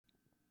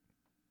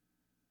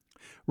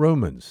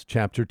Romans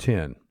chapter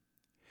 10.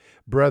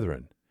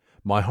 Brethren,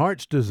 my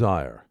heart's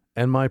desire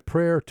and my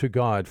prayer to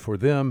God for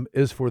them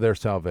is for their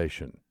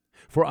salvation.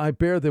 For I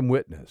bear them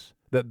witness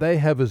that they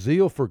have a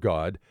zeal for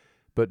God,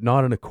 but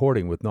not in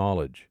according with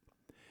knowledge.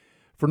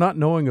 For not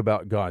knowing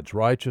about God's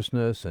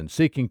righteousness and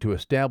seeking to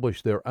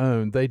establish their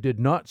own, they did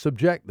not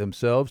subject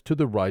themselves to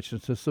the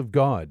righteousness of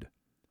God.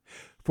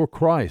 For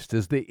Christ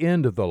is the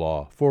end of the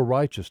law for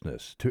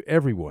righteousness to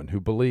everyone who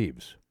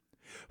believes.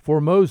 For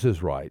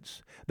Moses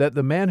writes that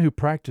the man who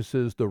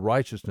practices the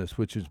righteousness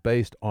which is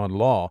based on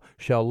law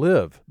shall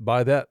live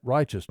by that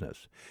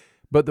righteousness.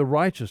 But the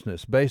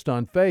righteousness based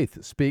on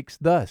faith speaks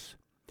thus: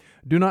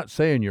 Do not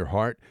say in your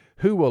heart,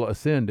 Who will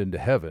ascend into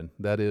heaven,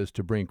 that is,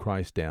 to bring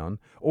Christ down,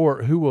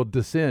 or who will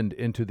descend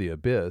into the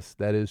abyss,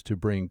 that is, to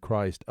bring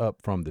Christ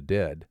up from the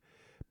dead.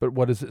 But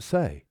what does it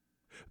say?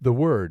 The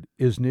word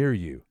is near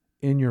you,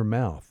 in your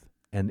mouth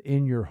and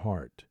in your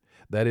heart.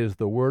 That is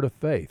the word of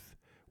faith,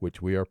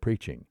 which we are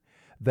preaching.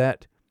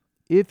 That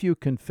if you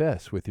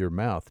confess with your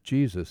mouth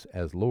Jesus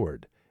as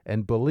Lord,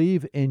 and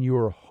believe in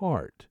your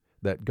heart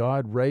that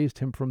God raised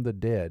him from the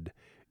dead,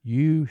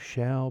 you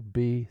shall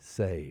be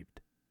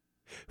saved.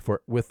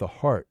 For with the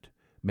heart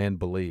man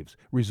believes,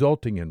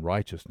 resulting in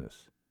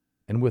righteousness,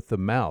 and with the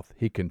mouth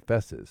he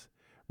confesses,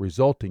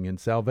 resulting in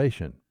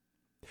salvation.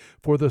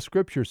 For the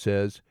Scripture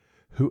says,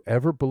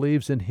 Whoever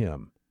believes in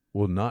him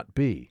will not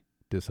be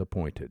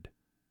disappointed.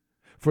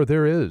 For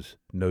there is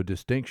no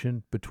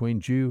distinction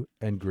between Jew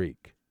and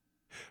Greek.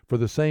 For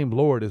the same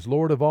Lord is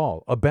Lord of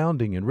all,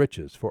 abounding in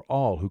riches for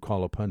all who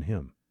call upon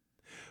him.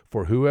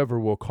 For whoever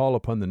will call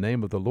upon the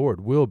name of the Lord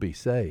will be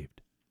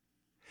saved.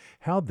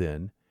 How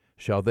then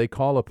shall they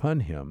call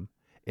upon him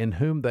in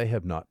whom they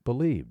have not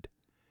believed?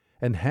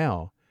 And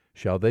how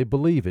shall they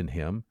believe in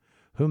him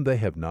whom they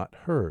have not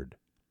heard?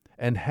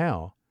 And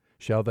how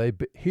shall they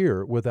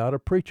hear without a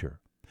preacher?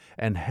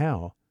 And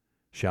how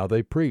shall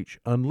they preach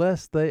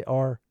unless they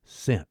are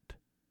sent?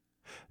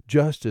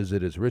 Just as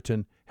it is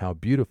written, How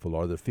beautiful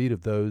are the feet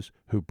of those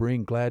who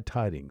bring glad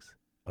tidings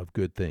of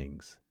good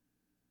things.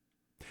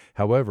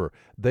 However,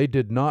 they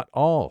did not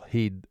all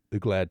heed the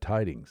glad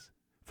tidings.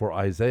 For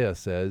Isaiah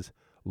says,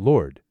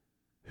 Lord,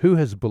 who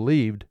has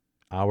believed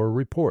our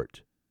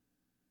report?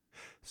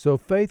 So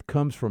faith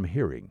comes from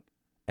hearing,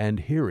 and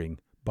hearing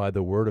by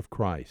the word of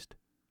Christ.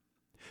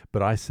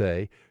 But I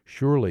say,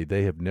 surely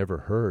they have never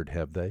heard,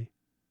 have they?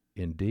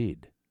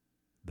 Indeed,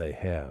 they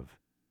have.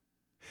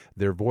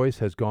 Their voice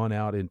has gone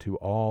out into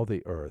all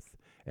the earth,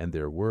 and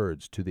their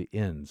words to the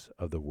ends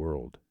of the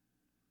world.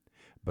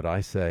 But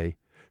I say,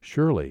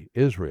 surely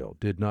Israel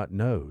did not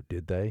know,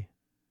 did they?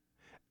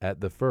 At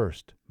the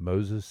first,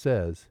 Moses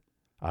says,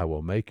 I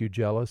will make you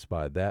jealous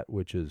by that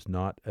which is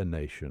not a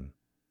nation.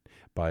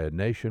 By a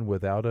nation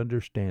without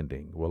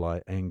understanding will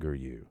I anger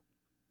you.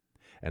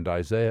 And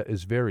Isaiah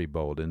is very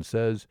bold and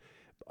says,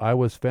 I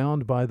was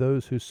found by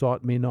those who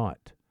sought me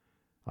not.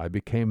 I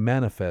became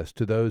manifest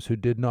to those who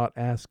did not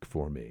ask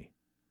for me.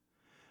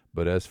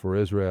 But as for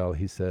Israel,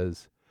 he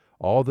says,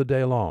 all the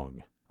day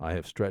long I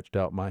have stretched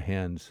out my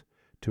hands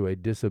to a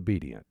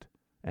disobedient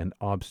and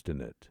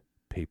obstinate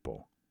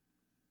people.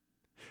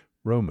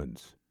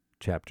 Romans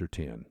chapter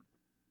 10.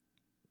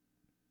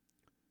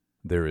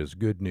 There is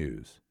good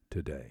news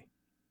today.